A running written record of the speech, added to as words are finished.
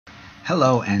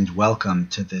Hello and welcome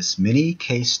to this mini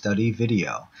case study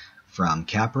video from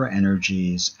Capra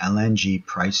Energy's LNG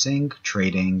pricing,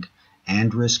 trading,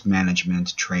 and risk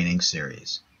management training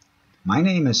series. My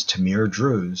name is Tamir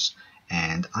Drews,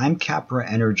 and I'm Capra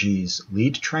Energy's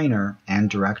lead trainer and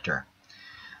director.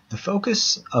 The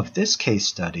focus of this case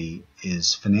study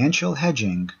is financial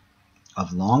hedging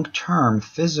of long-term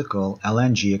physical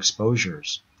LNG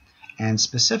exposures, and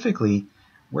specifically,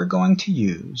 we're going to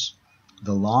use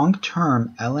the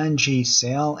long-term LNG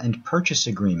sale and purchase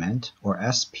agreement, or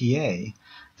SPA,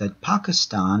 that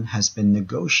Pakistan has been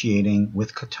negotiating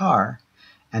with Qatar,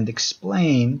 and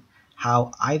explain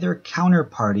how either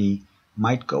counterparty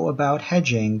might go about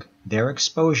hedging their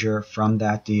exposure from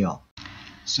that deal.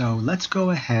 So let's go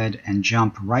ahead and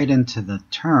jump right into the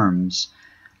terms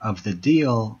of the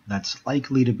deal that's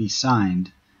likely to be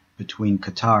signed between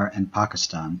Qatar and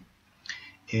Pakistan.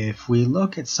 If we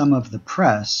look at some of the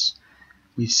press,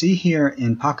 we see here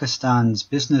in Pakistan's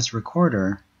business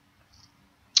recorder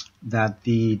that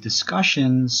the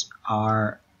discussions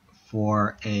are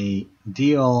for a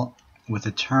deal with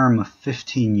a term of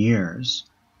 15 years,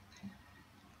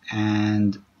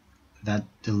 and that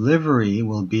delivery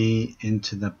will be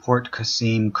into the Port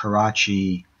Qasim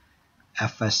Karachi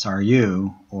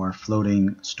FSRU, or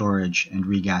Floating Storage and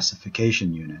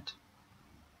Regasification Unit.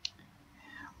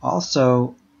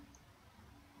 Also,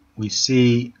 we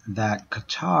see that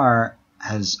Qatar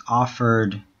has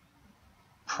offered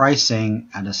pricing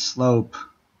at a slope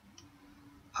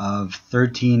of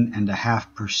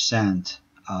 13.5%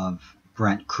 of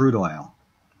Brent crude oil.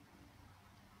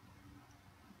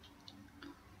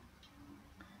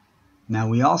 Now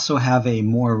we also have a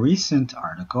more recent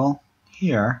article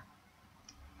here,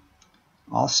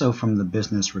 also from the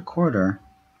business recorder,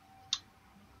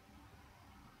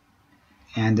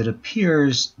 and it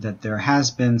appears that there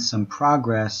has been some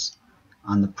progress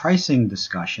on the pricing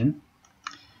discussion,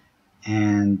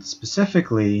 and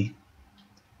specifically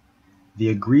the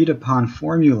agreed upon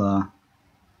formula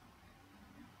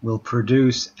will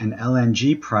produce an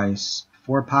LNG price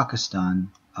for Pakistan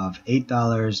of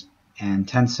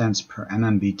 $8.10 per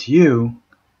MMBTU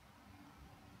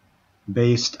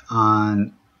based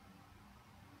on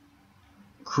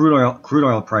crude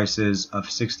oil prices of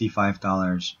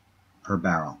 $65 per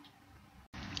barrel.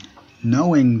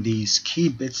 Knowing these key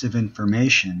bits of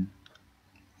information,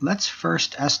 let's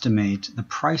first estimate the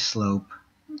price slope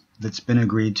that's been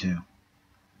agreed to.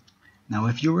 Now,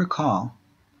 if you recall,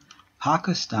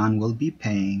 Pakistan will be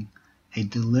paying a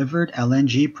delivered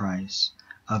LNG price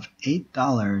of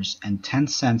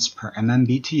 $8.10 per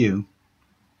MMBTU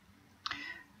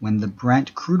when the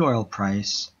Brent crude oil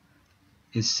price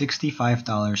is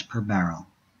 $65 per barrel.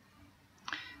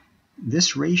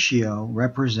 This ratio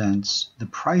represents the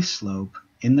price slope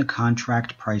in the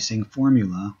contract pricing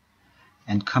formula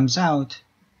and comes out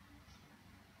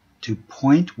to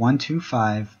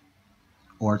 0.125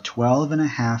 or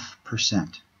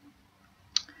 12.5%.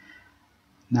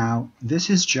 Now,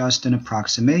 this is just an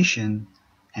approximation,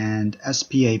 and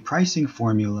SPA pricing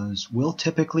formulas will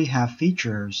typically have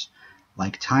features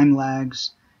like time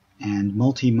lags and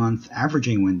multi-month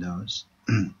averaging windows.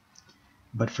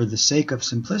 But for the sake of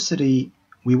simplicity,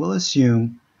 we will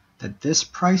assume that this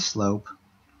price slope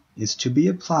is to be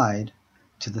applied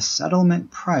to the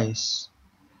settlement price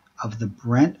of the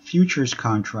Brent futures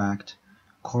contract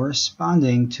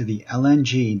corresponding to the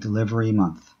LNG delivery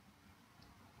month.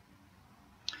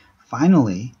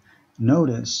 Finally,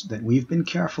 notice that we've been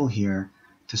careful here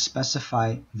to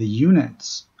specify the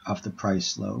units of the price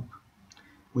slope,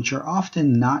 which are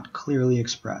often not clearly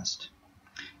expressed.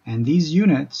 And these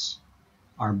units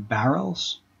are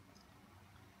barrels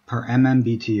per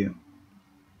MMBTU.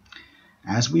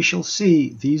 As we shall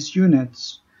see, these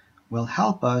units will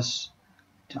help us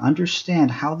to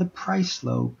understand how the price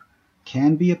slope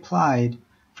can be applied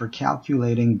for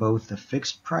calculating both the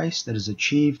fixed price that is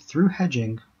achieved through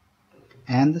hedging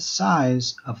and the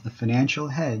size of the financial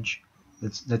hedge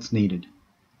that's needed.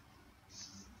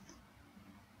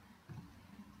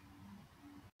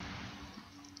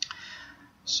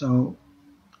 So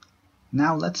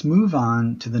now let's move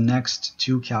on to the next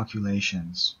two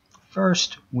calculations.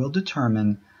 First, we'll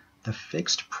determine the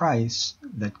fixed price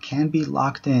that can be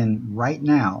locked in right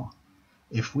now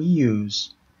if we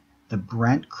use the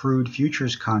Brent crude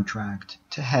futures contract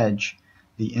to hedge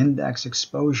the index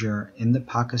exposure in the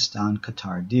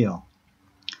Pakistan-Qatar deal.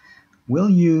 We'll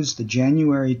use the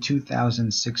January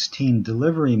 2016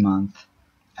 delivery month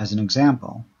as an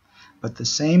example, but the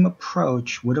same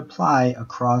approach would apply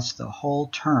across the whole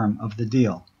term of the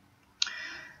deal.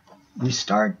 We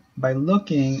start by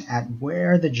looking at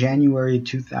where the January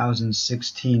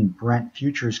 2016 Brent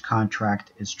futures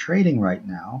contract is trading right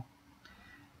now.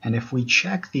 And if we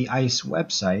check the ICE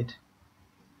website,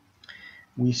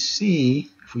 we see,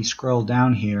 if we scroll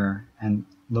down here and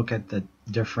look at the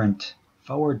different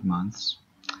forward months,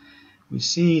 we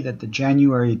see that the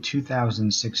January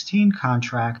 2016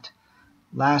 contract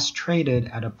last traded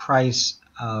at a price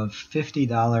of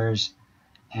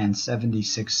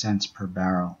 $50.76 per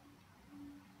barrel.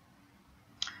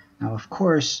 Now, of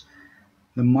course,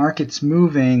 the market's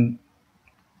moving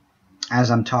as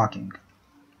I'm talking,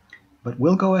 but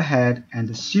we'll go ahead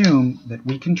and assume that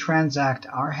we can transact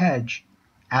our hedge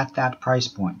at that price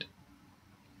point.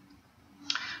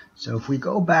 So if we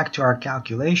go back to our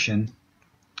calculation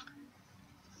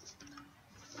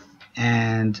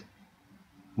and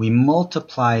we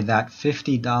multiply that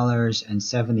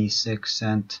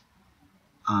 $50.76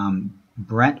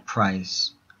 Brent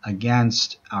price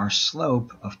against our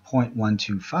slope of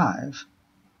 0.125,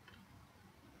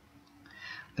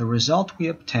 the result we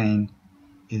obtain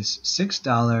is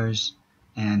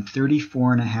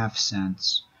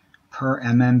 $6.34.5 per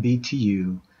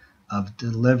MMBTU of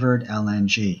delivered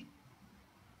LNG.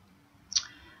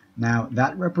 Now,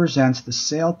 that represents the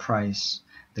sale price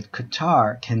that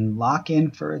Qatar can lock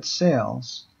in for its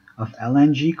sales of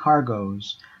LNG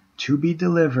cargoes to be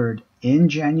delivered in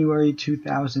January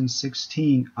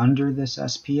 2016 under this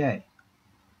SPA.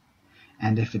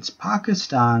 And if it's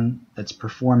Pakistan that's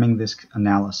performing this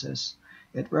analysis,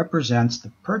 it represents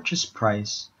the purchase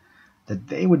price that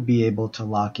they would be able to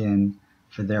lock in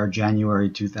for their January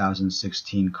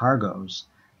 2016 cargoes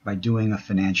by doing a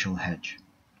financial hedge.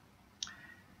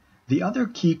 The other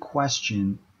key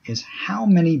question is how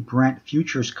many Brent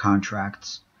futures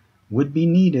contracts would be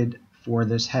needed for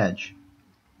this hedge.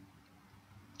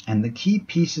 And the key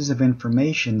pieces of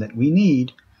information that we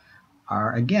need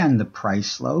are, again, the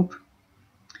price slope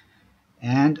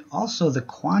and also the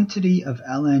quantity of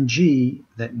LNG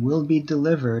that will be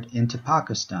delivered into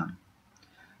Pakistan.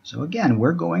 So again,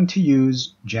 we're going to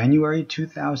use January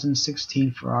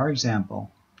 2016 for our example,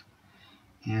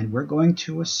 and we're going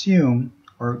to assume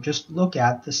or just look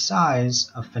at the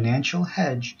size of financial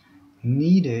hedge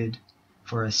needed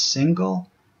for a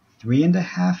single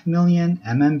 3.5 million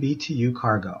MMBTU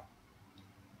cargo.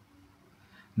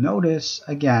 Notice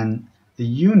again the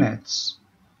units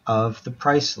of the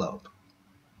price slope,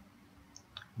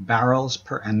 barrels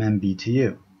per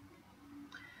MMBTU.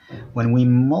 When we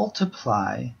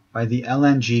multiply by the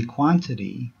LNG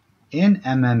quantity in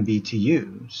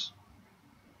MMBTUs,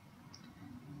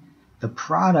 the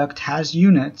product has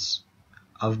units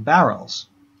of barrels,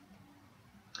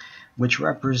 which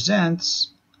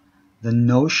represents the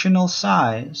notional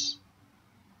size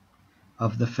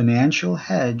of the financial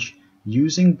hedge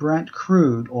using Brent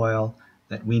crude oil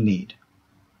that we need.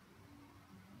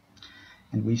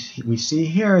 And we see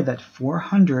here that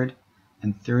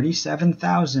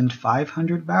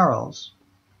 437,500 barrels,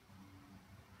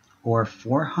 or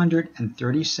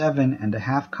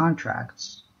 437.5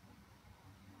 contracts,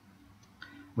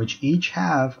 which each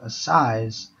have a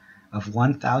size of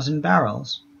 1,000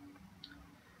 barrels,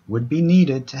 would be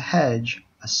needed to hedge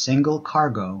a single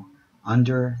cargo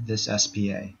under this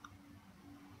SPA.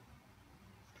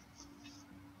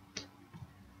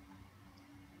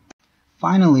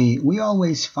 Finally, we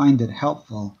always find it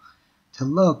helpful to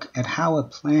look at how a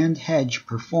planned hedge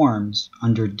performs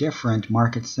under different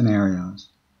market scenarios.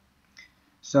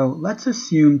 So let's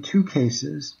assume two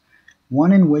cases,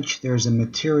 one in which there's a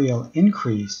material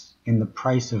increase in the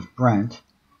price of Brent,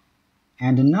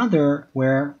 and another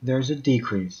where there's a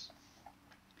decrease.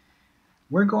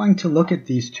 We're going to look at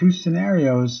these two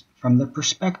scenarios from the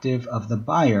perspective of the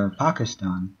buyer,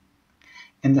 Pakistan.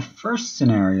 In the first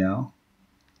scenario,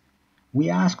 we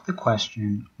ask the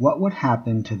question, what would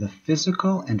happen to the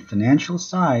physical and financial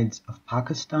sides of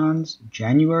Pakistan's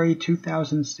January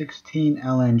 2016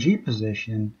 LNG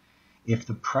position if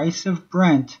the price of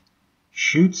Brent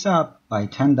shoots up by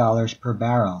 $10 per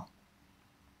barrel?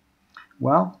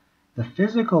 Well, the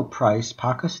physical price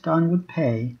Pakistan would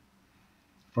pay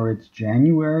for its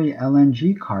January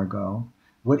LNG cargo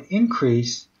would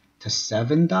increase to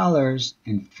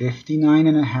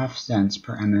 $7.59.5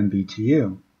 per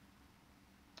MMBTU,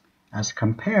 as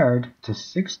compared to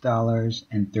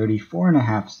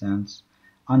 $6.34.5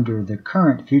 under the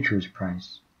current futures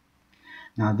price.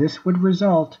 Now, this would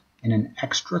result in an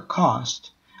extra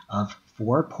cost of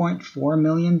 $4.4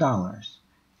 million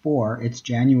for its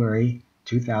January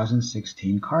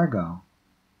 2016 cargo.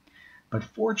 But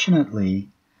fortunately,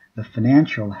 the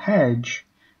financial hedge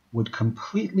would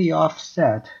completely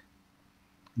offset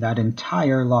that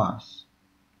entire loss.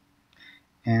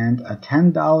 and a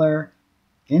 $10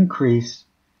 increase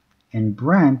in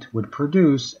Brent would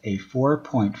produce a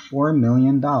 $4.4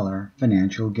 million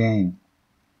financial gain.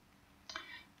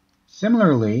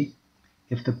 Similarly,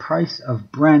 if the price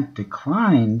of Brent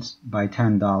declines by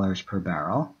 $10 per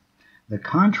barrel, the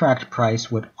contract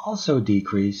price would also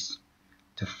decrease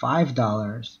to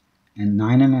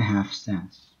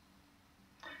 $5.09,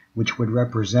 which would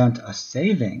represent a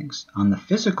savings on the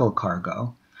physical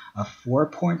cargo of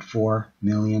 $4.4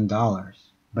 million.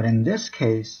 But in this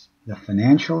case, the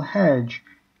financial hedge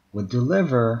would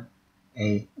deliver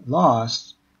a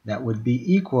loss that would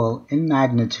be equal in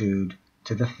magnitude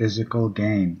to the physical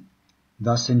gain,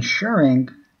 thus ensuring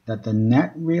that the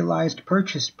net realized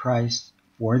purchase price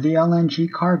for the LNG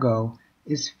cargo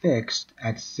is fixed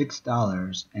at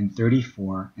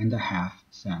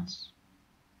 $6.34.5.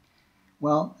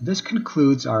 Well, this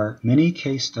concludes our mini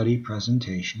case study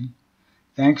presentation.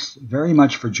 Thanks very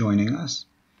much for joining us,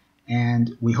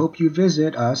 and we hope you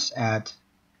visit us at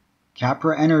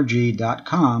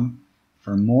capraenergy.com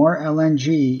for more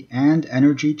LNG and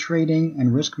energy trading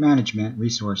and risk management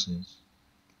resources.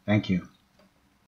 Thank you.